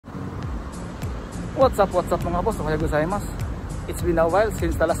What's up mga boss? Ohayou gozaimasu. It's been a while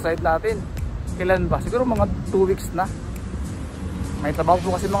since the last ride natin. Kailan ba? Siguro mga 2 weeks na. May trabaho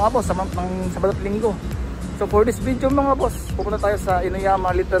po kasi mga boss sa Sabado at Linggo. So for this video mga boss, pupunta tayo sa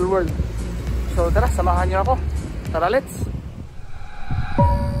Inuyama Little World. So tara, samahan niyo ako. Tara, let's!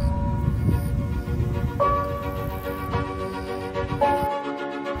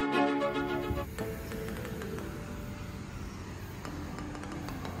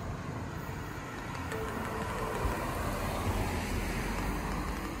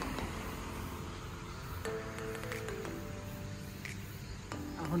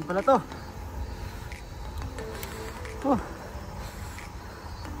 AHON pala to. Oh.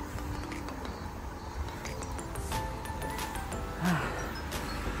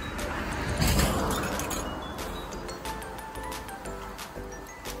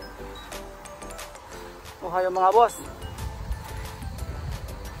 Ohayou mga boss.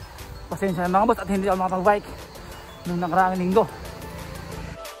 Pasensya na mga boss at hindi ako makapag-bike nung nakaraang linggo.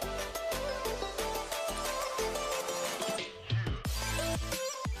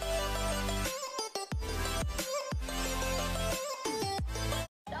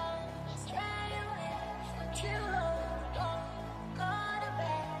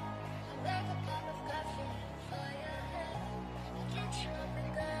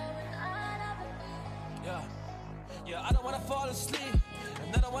 Yeah, I don't wanna fall asleep,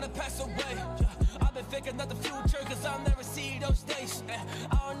 and I don't wanna pass away. Yeah, I've been thinking of the future, cause I'll never see those days.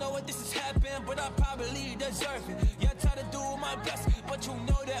 I don't know what this has happened, but I probably deserve it. Yeah, I try to do my best, but you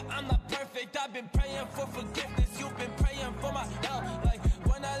know that I'm not perfect. I've been praying for forgiveness, you've been praying for my help. Like,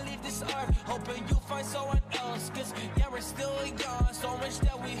 when I leave this earth, hoping you find someone else. Cause yeah, we're still young, so much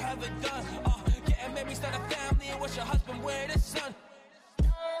that we haven't done. Getting married, start a family, and watch your husband wear the sun.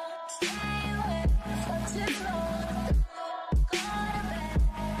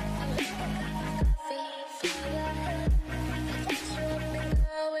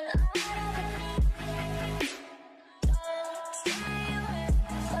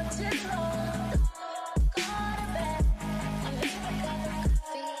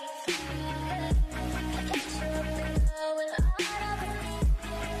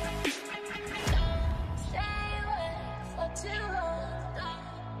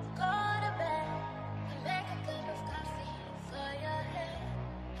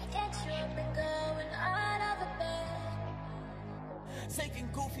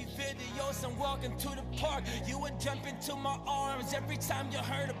 Taking goofy videos and walking to the park. You would jump into my arms every time you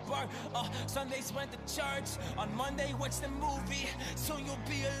heard a bark. Sundays went to church, on Monday watch the movie. Soon you'll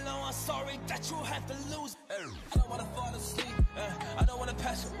be alone, I'm sorry that you have to lose. I don't wanna fall asleep, I don't wanna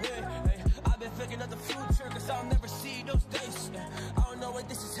pass away. I've been thinking of the future, cause I'll never see those days. I don't know what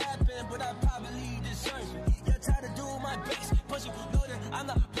this has happened, but I probably deserve it. Yeah, I try to do my best, but you know that I'm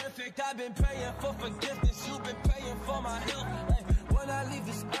not perfect. I've been praying for forgiveness, you've been praying for my help. When I leave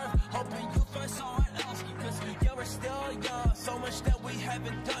this earth, hoping you find someone else. Cause yeah, we're still young, so much that we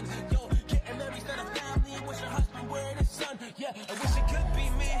haven't done. Yo, getting married, start a family, wish your husband wear the sun. Yeah, I wish it could be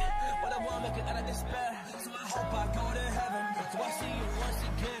me, but I won't make it out of despair. So I hope I go to heaven, so I see you once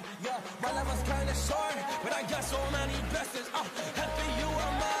again. Yeah, my life was kinda short, but I got so many blessings. Happy you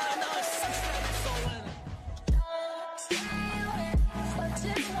are mine, now it's 6 that it's so in.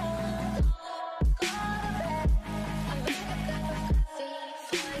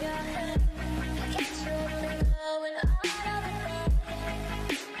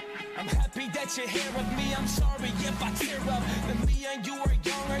 That you're here with me, I'm sorry if I tear up. When me and you were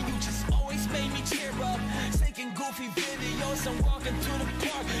younger, you just always made me cheer up. Taking goofy videos and walking to the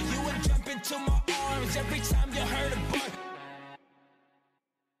park. You would jump into my arms every time you heard a bark.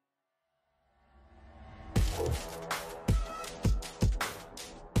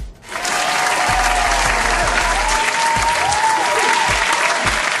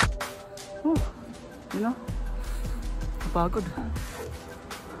 You know, napagod.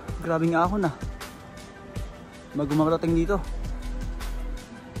 Grabe nga AHON na. Bago makarating dito.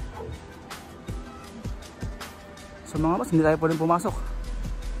 So mga boss, hindi tayo pwedeng pumasok.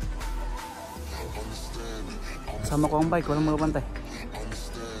 Kasama ko ang bike, walang magpantay.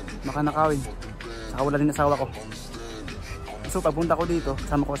 Makanakawin. Saka wala din asawa ko. So pagpunta ko dito,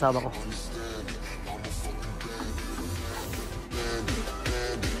 kasama ko asawa ko.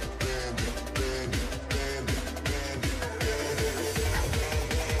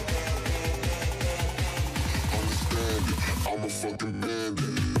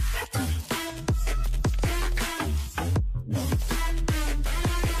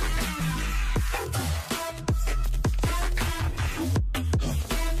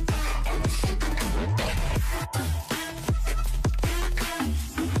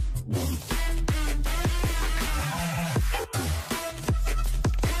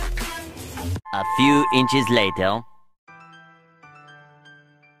 A few inches later.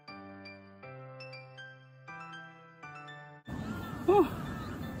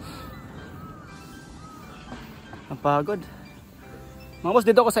 Ang pagod. Mga boss,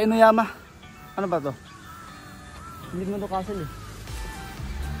 dito ako sa Inuyama. Ano ba to? Hindi mo to castle eh.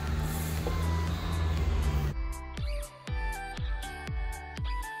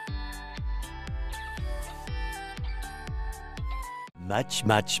 Much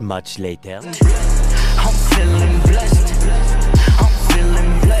later. I'm feeling blessed. I'm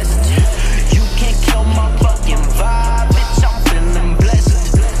feeling blessed. You can't kill my fucking vibe, bitch. I'm feeling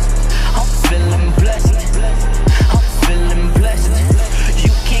blessed. I'm feeling blessed. I'm feeling blessed.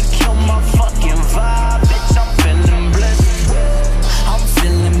 You can't kill my fucking vibe, bitch. I'm feeling blessed. I'm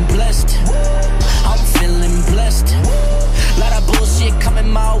feeling blessed. I'm feeling blessed. Lot of bullshit coming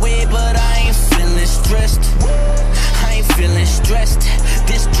my way, but I ain't feeling stressed. I ain't feeling stressed.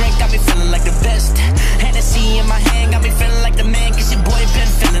 This drink got me feeling like the best. Hennessy in my hand got me feeling like the man. Cause your boy been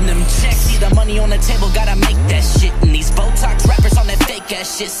feeling them checks. See the money on the table, gotta make that shit. And these Botox rappers on that fake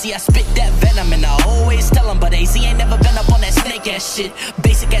ass shit. See I spit that venom and I always tell them, but AZ ain't never been up on that snake ass shit.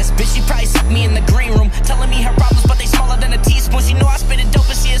 Basic ass bitch, she probably sucked me in the green room, telling me her problems, but they smaller than a teaspoon. She know I spit it dope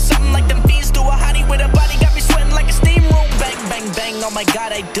and she is something like them fiends do. A hottie with a body got me sweating like a steam room. Bang, bang, bang, oh my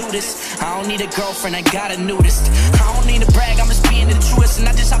god, I do this. I don't need a girlfriend, I got a nudist. I don't need to brag, I'm just being the truest. And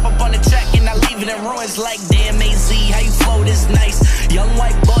I just hop up on the track and I leave it in ruins. Like damn AZ, how you flow this nice. Young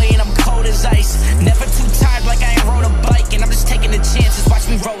white boy and I'm cold as ice. Never too tired like I ain't rode a bike. And I'm just taking the chances, watch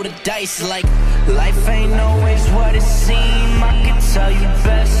me roll the dice. Like life ain't always what it seems, I can tell you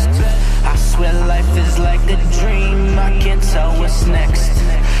best. I swear life is like a dream, I can't tell what's next.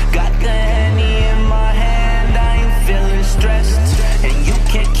 Got the Henny in my hand, I ain't feeling stressed. And you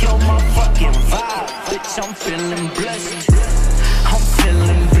can't kill my fucking vibe, bitch, I'm feeling blessed. I'm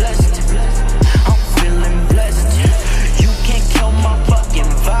feeling blessed. I'm feeling blessed. You can't kill my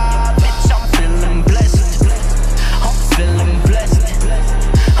fucking vibe, bitch, I'm feeling blessed. I'm feeling blessed.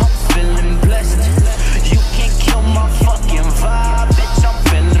 I'm feeling blessed. You can't kill my fucking vibe, bitch, I'm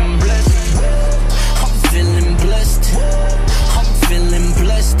feeling blessed. I'm feeling blessed. I'm feeling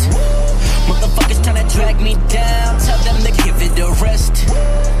blessed. Motherfuckers tryna drag me down, tell them to give it a rest.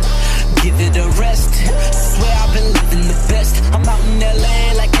 Give it a rest. Swear I've been living the best. I'm out in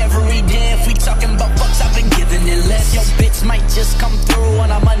LA like every day. If we talking about fucks, I've been giving it less. Yo, bitch might just come through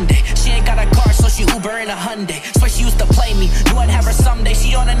on a Monday. She ain't got a car, so she Uber in a Hyundai. Swear she used to play me, knew I'd have her someday.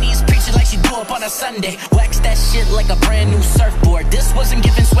 She on her knees preaching like she do up on a Sunday. Wax that shit like a brand new surfboard. This wasn't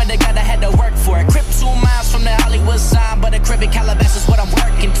given, swear to God I had to work for it. Crib 2 miles from the Hollywood sign, but a crib in Calabasas is what I'm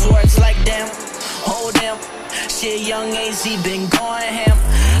working towards. Like damn, oh damn, shit, young AZ been going ham.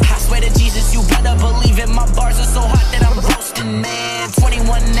 I swear to Jesus, you better believe it. My bars are so hot that I'm roasting, man. 21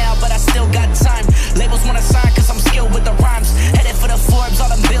 now, but I still got time. Labels wanna sign cause I'm skilled with the rhymes. Headed for the Forbes, all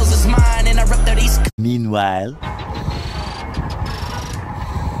them bills is mine. And I rep 30s. Meanwhile,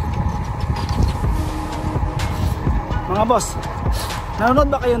 Mga boss,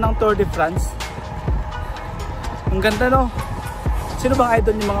 nanonood ba kayo ng Tour de France? Ang ganda no? Sino bang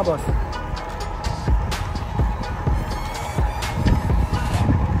idol niyo mga boss?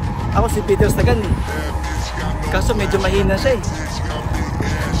 Ako si Peter Sagan eh. Kaso medyo mahina siya eh.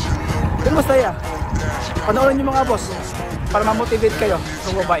 Pero masaya. Panoorin niyo mga boss para ma-motivate kayo.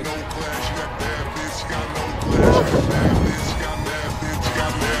 So bye.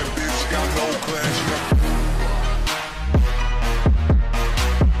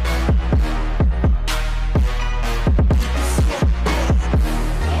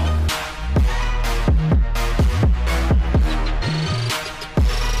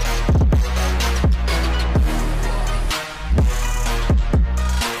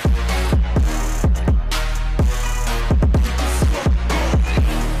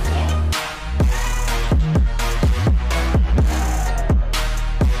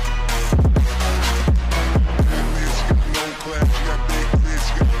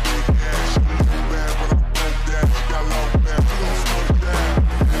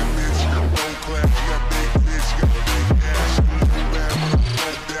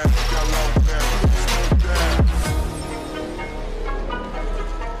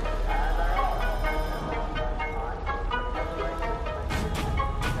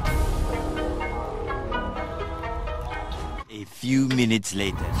 a few minutes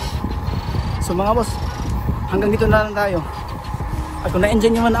later. So mga boss, hanggang dito na lang tayo. At kung na-enjoy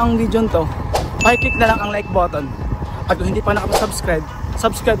nyo man ang video nito, pakiclick na lang ang like button. At kung hindi pa nakapag-subscribe,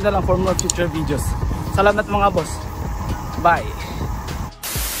 subscribe na lang for more future videos. Salamat mga boss. Bye!